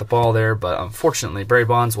there's going to get the ball there, but unfortunately Barry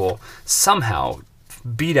Bonds will somehow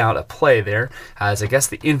beat out a play there, as I guess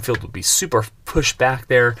the infield would be super pushed back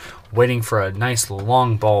there, waiting for a nice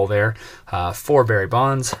long ball there for Barry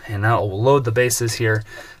Bonds, and that will load the bases here.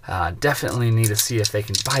 Definitely need to see if they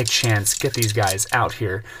can by chance get these guys out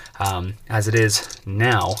here, as it is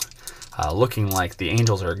now looking like the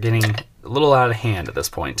Angels are getting a little out of hand at this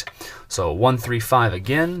point. So 1-3-5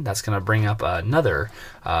 again. That's going to bring up another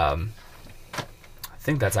I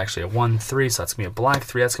think that's actually a 1-3, so that's going to be a black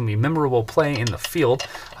 3. That's going to be memorable play in the field,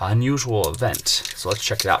 unusual event. So let's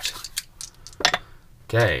check it out.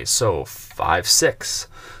 Okay, so 5-6.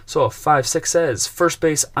 So a 5-6 says first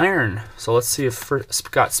base iron. So let's see if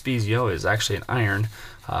Scott Spezio is actually an iron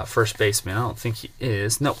first baseman. I don't think he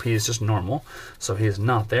is. Nope, he is just normal. So he is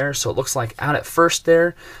not there. So it looks like out at first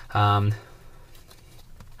there. So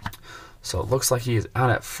it looks like he is out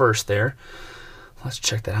at first there. Let's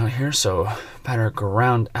check that out here. So batter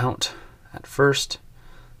ground out at first.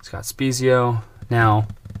 Scott Spezio. Now,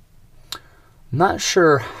 I'm not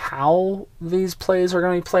sure how these plays are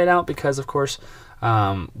going to be played out because, of course,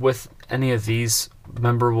 with any of these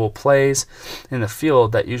memorable plays in the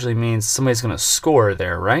field, that usually means somebody's going to score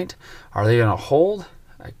there, right? Are they going to hold?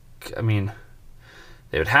 I mean,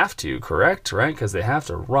 they would have to, correct? Right? Because they have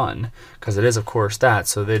to run, because it is, of course, that.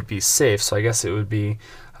 So they'd be safe. So I guess it would be...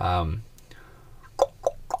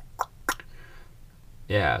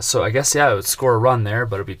 yeah, so I guess, yeah, it would score a run there,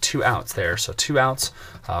 but it would be 2 outs there. So 2 outs.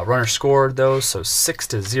 Runner scored those, so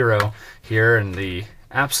 6-0 here, and the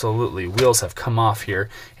absolutely wheels have come off here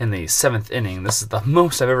in the 7th inning. This is the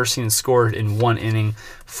most I've ever seen scored in 1 inning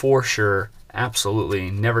for sure.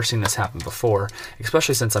 Absolutely never seen this happen before,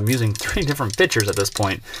 especially since I'm using 3 different pitchers at this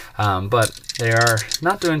point. But they are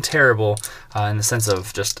not doing terrible in the sense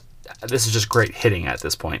of just this is just great hitting at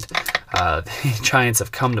this point. The Giants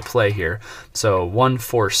have come to play here. So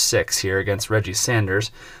 1-4-6 here against Reggie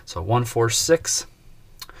Sanders. So 1-4-6.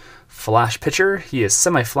 Flash pitcher. He is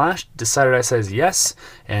semi-flash. Decided I says yes.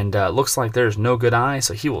 And looks like there's no good eye.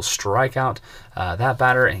 So he will strike out that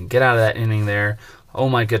batter and get out of that inning there. Oh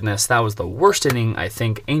my goodness, that was the worst inning I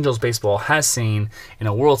think Angels baseball has seen in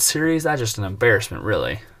a World Series. That's just an embarrassment,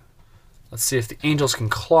 really. Let's see if the Angels can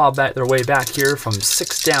claw back their way back here from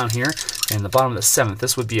 6 down here in the bottom of the 7th.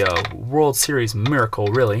 This would be a World Series miracle,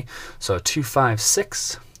 really. So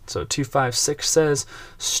 2-5-6. So 2-5-6 says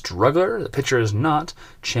struggler. The pitcher is not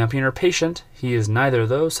champion or patient. He is neither of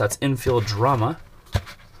those. So that's infield drama.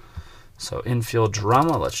 So infield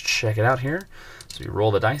drama. Let's check it out here. So we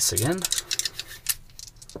roll the dice again.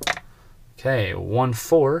 Okay,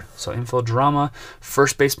 1-4. So infield drama.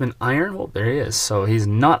 First baseman iron. Well, there he is. So he's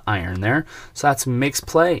not iron there. So that's makes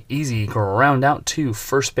play. Easy ground out to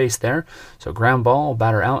first base there. So ground ball,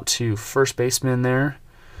 batter out to first baseman there.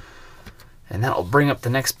 And that'll bring up the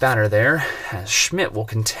next batter there. As Schmidt will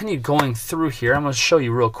continue going through here. I'm going to show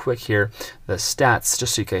you real quick here the stats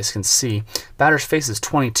just so you guys can see. Batter's face is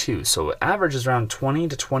 22, so average is around 20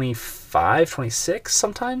 to 25, 26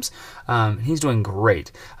 sometimes. He's doing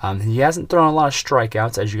great. He hasn't thrown a lot of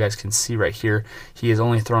strikeouts, as you guys can see right here. He has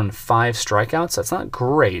only thrown 5 strikeouts. That's not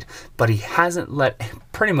great, but he hasn't let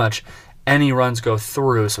pretty much any runs go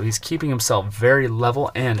through, so he's keeping himself very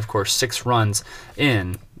level. And of course, 6 runs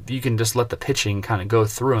in, you can just let the pitching kind of go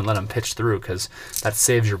through and let them pitch through, because that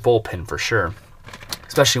saves your bullpen for sure,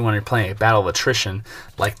 especially when you're playing a battle of attrition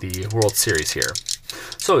like the World Series here.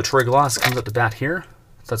 So Troy Glaus comes up to bat here.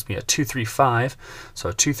 That's me a 2-3-5.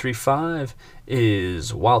 So 2-3-5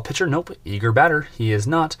 is wild pitcher. Nope, eager batter. He is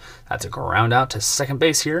not. That's a ground out to second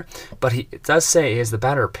base here. But it does say, is the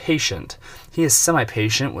batter patient? He is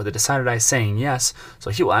semi-patient with a decided eye saying yes. So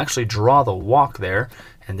he will actually draw the walk there.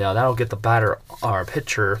 And that'll get the batter or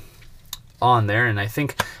pitcher on there. And I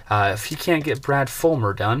think if he can't get Brad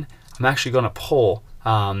Fulmer done, I'm actually going to pull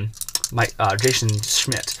Jason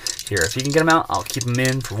Schmidt here. If he can get him out, I'll keep him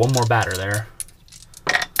in for one more batter there.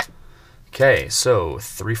 Okay, so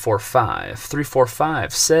 3-4-5.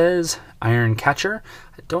 3-4-5 says iron catcher.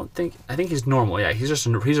 I think he's normal. Yeah, he's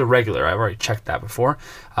a regular. I've already checked that before.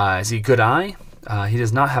 Is he good eye? He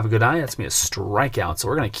does not have a good eye. That's me a strikeout. So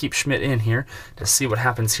we're going to keep Schmidt in here to see what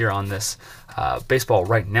happens here on this baseball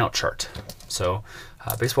right now chart. So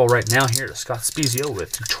baseball right now here to Scott Spezio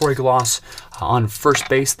with Troy Glaus on first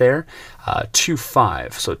base there.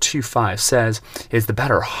 2-5. So 2-5 says, is the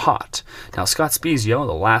batter hot? Now Scott Spezio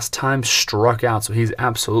the last time struck out, so he's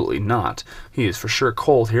absolutely not. He is for sure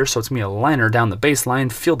cold here, so it's going to be a liner down the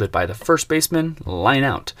baseline fielded by the first baseman, line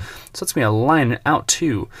out. So it's going to be a line out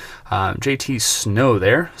to JT Snow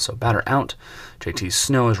there, so batter out. JT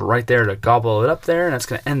Snow is right there to gobble it up there, and that's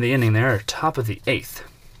going to end the inning there at top of the 8th.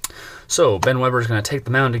 So Ben Weber is going to take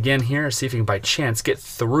the mound again here, see if he can by chance get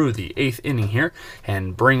through the 8th inning here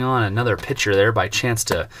and bring on another pitcher there by chance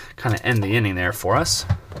to kind of end the inning there for us.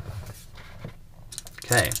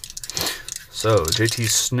 Okay, so JT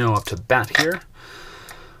Snow up to bat here.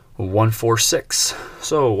 1-4-6.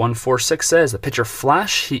 So 1-4-6 says the pitcher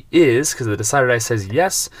flash. He is, because the decided eye says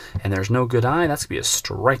yes, and there's no good eye. That's going to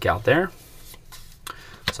be a strikeout there.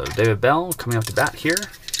 So David Bell coming up to bat here.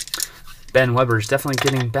 Ben Weber is definitely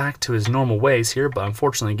getting back to his normal ways here, but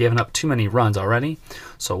unfortunately giving up too many runs already.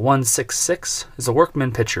 So 1-6-6 is a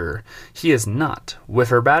workman pitcher. He is not.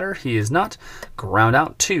 Whiffer batter, he is not. Ground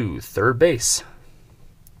out to third base.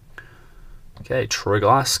 Okay, Troy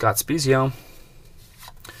Glaus, Scott Spezio.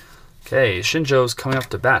 Okay, Shinjo's coming up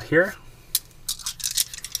to bat here.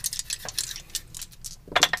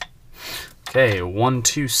 Okay,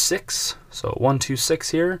 1-2-6. So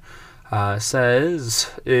 1-2-6 here.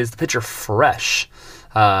 Says, is the pitcher fresh?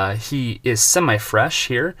 He is semi-fresh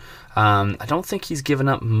here. I don't think he's given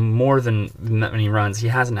up more than that many runs. He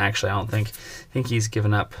hasn't actually, I don't think. I think he's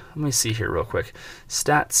given up, let me see here real quick.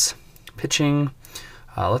 Stats, pitching,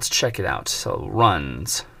 let's check it out. So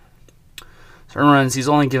runs. Runs, he's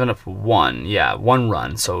only given up 1. Yeah, 1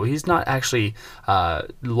 run. So he's not actually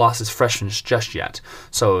lost his freshness just yet.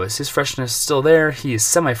 So is his freshness still there? He is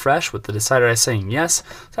semi-fresh with the decided eye saying yes.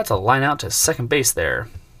 So that's a line out to second base there.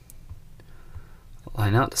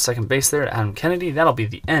 Line out to second base there to Adam Kennedy. That'll be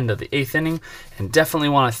the end of the 8th inning. And definitely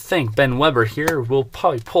want to thank Ben Weber here. We'll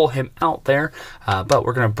probably pull him out there. But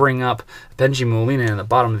we're going to bring up Benji Molina in the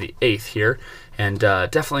bottom of the 8th here. And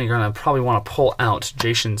definitely going to probably want to pull out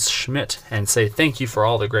Jason Schmidt and say thank you for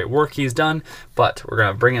all the great work he's done. But we're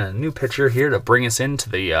going to bring in a new pitcher here to bring us into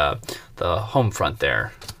the home front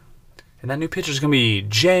there. And that new pitcher is going to be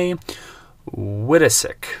Jay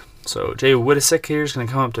Wittisick. So Jay Whitisick here is going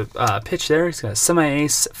to come up to pitch there. He's got a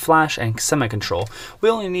semi-ace, flash, and semi-control. We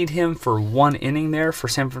only need him for 1 inning there for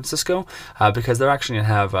San Francisco because they're actually going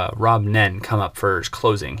to have Rob Nen come up for his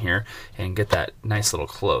closing here and get that nice little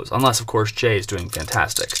close. Unless, of course, Jay is doing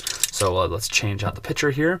fantastic. So let's change out the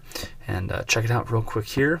pitcher here and check it out real quick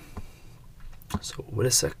here. So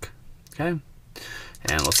Whitisick, okay.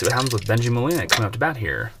 And let's see what happens with Benji Molina coming up to bat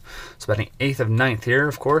here. So batting 8th of 9th here,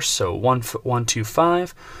 of course. So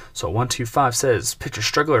 1-2-5. So 1-2-5 says pitcher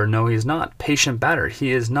struggler. No, he is not. Patient batter.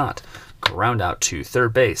 He is not. Ground out to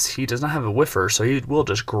third base. He does not have a whiffer, so he will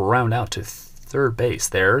just ground out to third base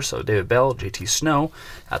there. So David Bell, JT Snow.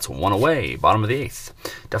 That's 1 away. Bottom of the 8th.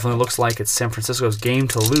 Definitely looks like it's San Francisco's game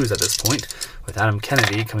to lose at this point with Adam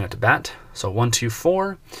Kennedy coming up to bat. So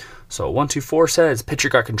 1-2-4. So 1-2-4 says pitcher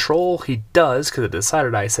got control. He does because the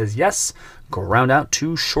decided eye says yes. Ground out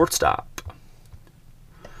to shortstop.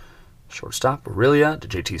 Shortstop Aurelia to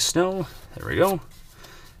JT Snow. There we go.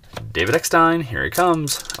 David Eckstein, here he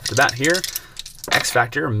comes. Up to bat here. X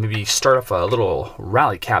Factor, maybe start off a little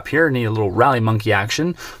rally cap here. Need a little rally monkey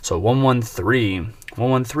action. So 1-1-3.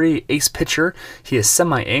 1-1-3, ace pitcher. He is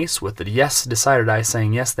semi-ace with the yes decided eye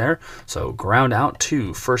saying yes there. So ground out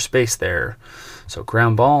to first base there. So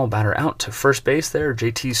ground ball, batter out to first base there,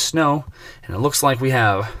 JT Snow. And it looks like we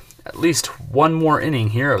have at least 1 more inning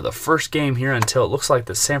here of the first game here until it looks like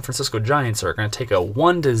the San Francisco Giants are going to take a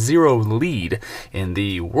 1-0 lead in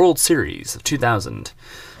the World Series of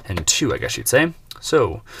 2002, I guess you'd say.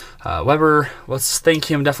 So Weber, let's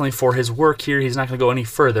thank him definitely for his work here. He's not going to go any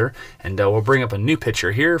further, and we'll bring up a new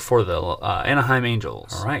pitcher here for the Anaheim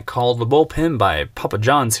Angels. All right, called the bullpen by Papa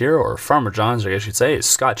John's here, or Farmer John's, I guess you'd say, is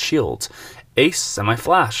Scott Shields. Ace,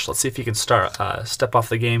 semi-flash. Let's see if he can step off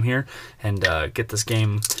the game here and get this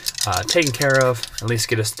game taken care of. At least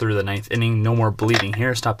get us through the 9th inning. No more bleeding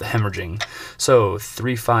here. Stop the hemorrhaging. So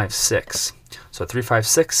 3-5-6. So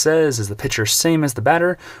 3-5-6 says, is the pitcher same as the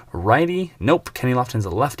batter? Righty? Nope. Kenny Lofton's a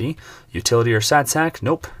lefty. Utility or sad sack?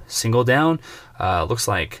 Nope. Single down. Looks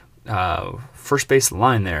like first base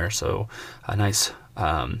line there. So a nice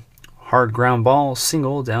hard ground ball,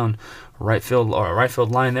 single down right field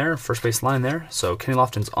line there, first base line there. So Kenny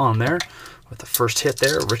Lofton's on there with the first hit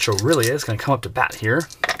there. Rich Aurelia is going to come up to bat here.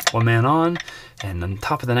 1 man on, and then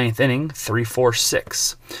top of the 9th inning,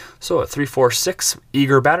 3-4-6. So at 3-4-6,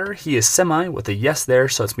 eager batter. He is semi with a yes there,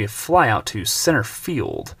 so it's going to be a fly out to center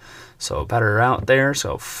field. So batter out there,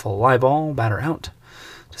 so fly ball, batter out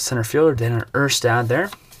to center fielder, Dan Erstad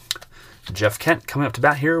there. Jeff Kent coming up to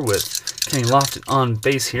bat here with Kenny Lofton on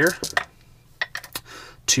base here.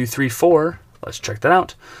 2-3-4. Let's check that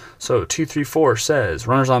out. So 2-3-4 says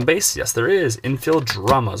runners on base. Yes, there is. Infield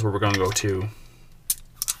drama is where we're going to go to.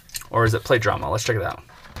 Or is it plate drama? Let's check it out.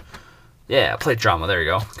 Yeah, plate drama. There you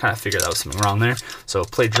go. Kind of figured that was something wrong there. So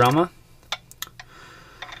plate drama.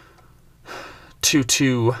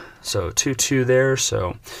 2-2. So 2-2 there.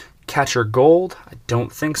 So catcher gold. I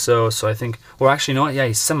don't think so. So I think, well, actually, you know what? Yeah,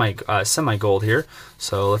 he's semi gold here.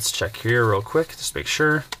 So let's check here real quick. Just make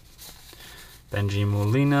sure. Benji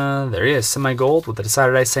Molina, there he is, semi-gold with the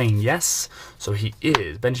decided eye saying yes. So he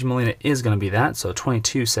is. Benji Molina is going to be that. So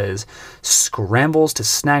 22 says scrambles to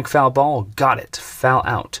snag foul ball. Got it. Foul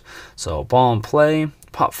out. So ball in play,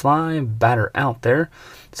 pop fly, batter out there.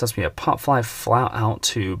 So that's going to be a pop fly, foul out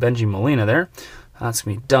to Benji Molina there. That's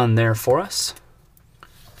going to be done there for us.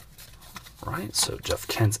 Right, so Jeff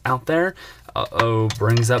Kent's out there.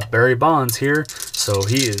 Brings up Barry Bonds here. So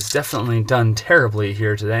he is definitely done terribly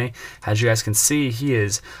here today. As you guys can see, he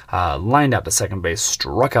is lined out to second base,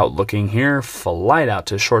 struck out looking here, flied out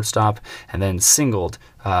to shortstop, and then singled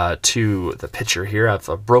to the pitcher here of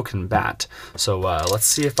a broken bat. So let's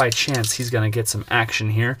see if by chance he's going to get some action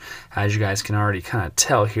here, as you guys can already kind of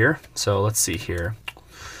tell here. So let's see here.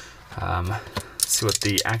 See what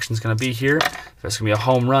the action's going to be here. There's going to be a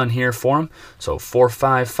home run here for him. So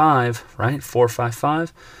 4-5-5, right?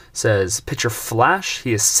 4-5-5 says pitcher flash.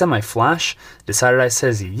 He is semi-flash. Decided eye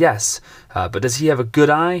says yes. But does he have a good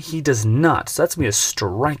eye? He does not. So that's going to be a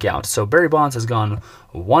strikeout. So Barry Bonds has gone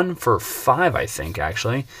 1 for 5, I think,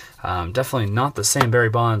 actually. Definitely not the same Barry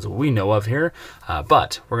Bonds we know of here.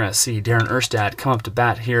 But we're going to see Darren Erstad come up to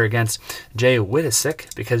bat here against Jay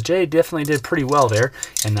Whitisick, because Jay definitely did pretty well there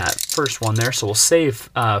in that first one there. So we'll save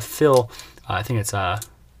Phil. I think it's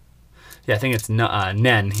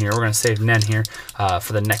Nen here. We're going to save Nen here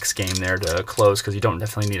for the next game there to close, because you don't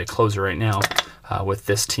definitely need a closer right now with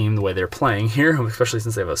this team the way they're playing here, especially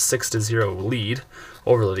since they have a 6-0 lead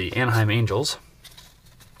over the Anaheim Angels.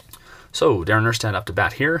 So Darren Erstad up to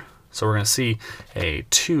bat here. So we're going to see a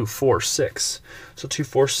 2-4-6. So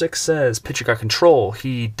 2-4-6 says pitcher got control.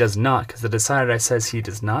 He does not, because the decided die says he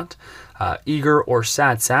does not. Eager or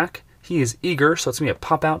sad sack. He is eager, so it's going to be a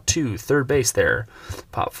pop out to third base there.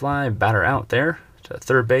 Pop fly, batter out there to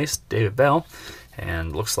third base, David Bell.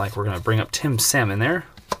 And looks like we're going to bring up Tim Salmon there.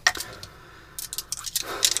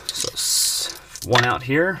 So 1 out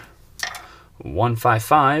here.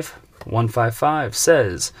 155. 155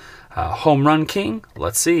 says home run king.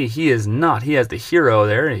 Let's see. He is not. He has the hero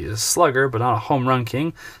there. He's a slugger, but not a home run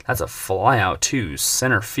king. That's a fly out to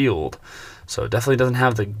center field. So definitely doesn't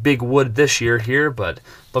have the big wood this year here, but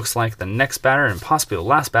looks like the next batter and possibly the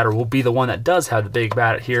last batter will be the one that does have the big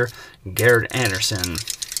bat here, Garrett Anderson.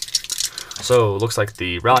 So looks like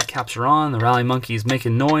the rally caps are on. The rally monkey's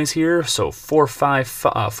making noise here. So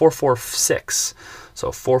 4-4-6. So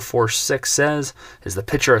 4-4-6 says, is the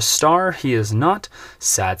pitcher a star? He is not.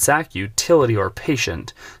 Sad sack, utility, or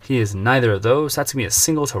patient. He is neither of those. That's going to be a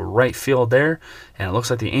single to right field there. And it looks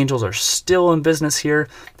like the Angels are still in business here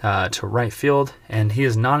to right field. And he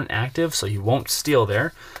is not an active, so he won't steal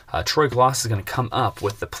there. Troy Gloss is going to come up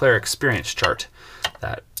with the player experience chart.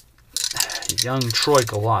 That young Troy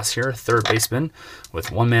Gloss here, third baseman,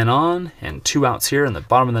 with 1 man on and 2 outs here in the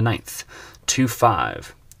bottom of the 9th.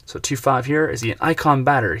 2-5. So 2-5 here. Is he an icon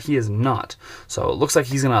batter? He is not. So it looks like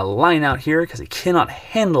he's going to line out here because he cannot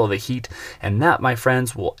handle the heat. And that, my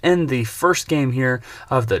friends, will end the first game here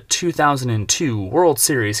of the 2002 World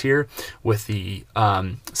Series here with the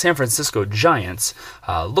San Francisco Giants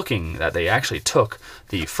looking that they actually took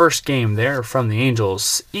the first game there from the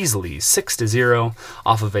Angels easily 6-0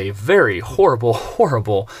 off of a very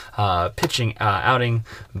horrible pitching outing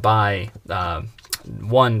by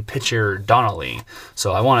one pitcher Donnelly.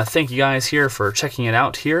 So I want to thank you guys here for checking it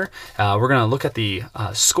out here. We're going to look at the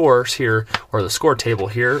scores here, or the score table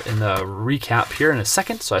here in the recap here in a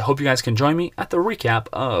second. So I hope you guys can join me at the recap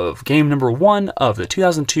of game number 1 of the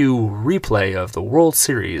 2002 replay of the World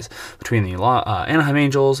Series between the Anaheim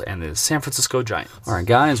Angels and the San Francisco Giants. All right,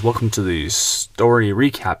 guys, welcome to the story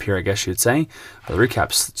recap here, I guess you'd say, or the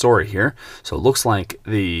recap story here. So it looks like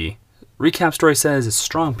the recap story says its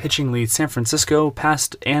strong pitching lead San Francisco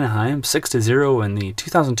past Anaheim 6-0 in the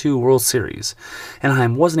 2002 World Series.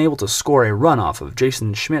 Anaheim wasn't able to score a run off of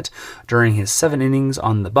Jason Schmidt during his 7 innings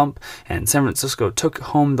on the bump, and San Francisco took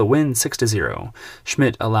home the win 6-0.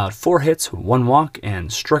 Schmidt allowed 4 hits, 1 walk,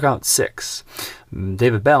 and struck out 6.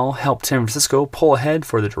 David Bell helped San Francisco pull ahead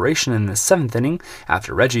for the duration in the 7th inning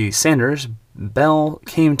after Reggie Sanders. Bell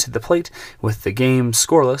came to the plate with the game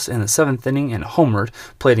scoreless in the 7th inning and homered,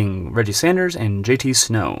 plating Reggie Sanders and JT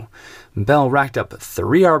Snow. Bell racked up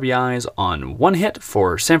 3 RBIs on 1 hit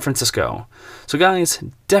for San Francisco. So guys,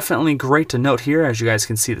 definitely great to note here, as you guys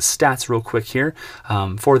can see the stats real quick here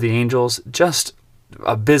for the Angels. Just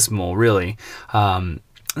abysmal, really.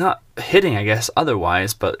 Not hitting, I guess,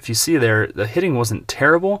 otherwise, but if you see there, the hitting wasn't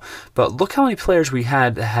terrible, but look how many players we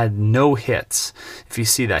had that had no hits. If you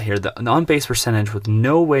see that here, the on-base percentage with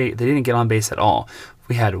no way, they didn't get on base at all.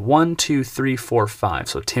 We had 1, 2, 3, 4, 5.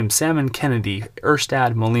 So Tim Salmon, Kennedy,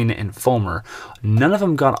 Erstad, Molina, and Fulmer. None of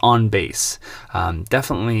them got on base.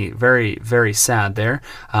 Definitely very, very sad there.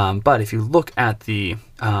 But if you look at the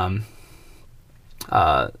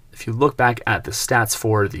if you look back at the stats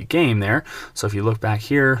for the game there, so if you look back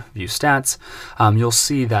here, view stats, you'll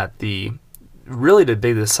see that the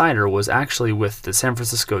big decider was actually with the San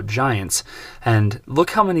Francisco Giants, and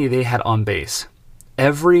look how many they had on base.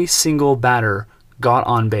 Every single batter got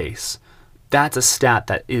on base. That's a stat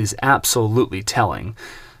that is absolutely telling.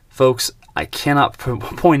 Folks, I cannot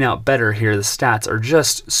point out better here. The stats are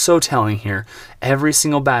just so telling here. Every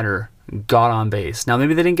single batter got on base. Now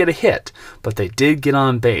maybe they didn't get a hit, but they did get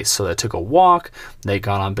on base. So they took a walk, they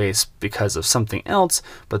got on base because of something else,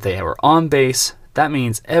 but they were on base. That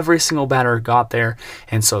means every single batter got there,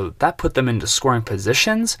 and so that put them into scoring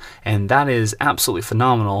positions, and that is absolutely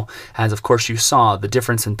phenomenal. As of course you saw the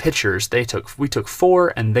difference in pitchers. We took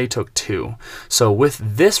 4 and they took 2. So with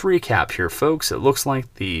this recap here, folks, it looks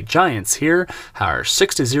like the Giants here are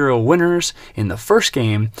 6-0 winners in the first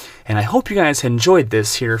game, and I hope you guys enjoyed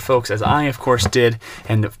this here, folks, as I of course did,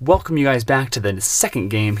 and welcome you guys back to the second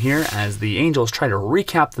game here as the Angels try to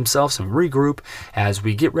recap themselves and regroup as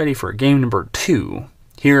we get ready for game number 2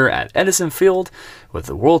 here at Edison Field with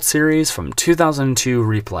the World Series from 2002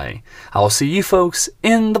 replay. I will see you folks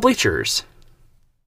in the bleachers.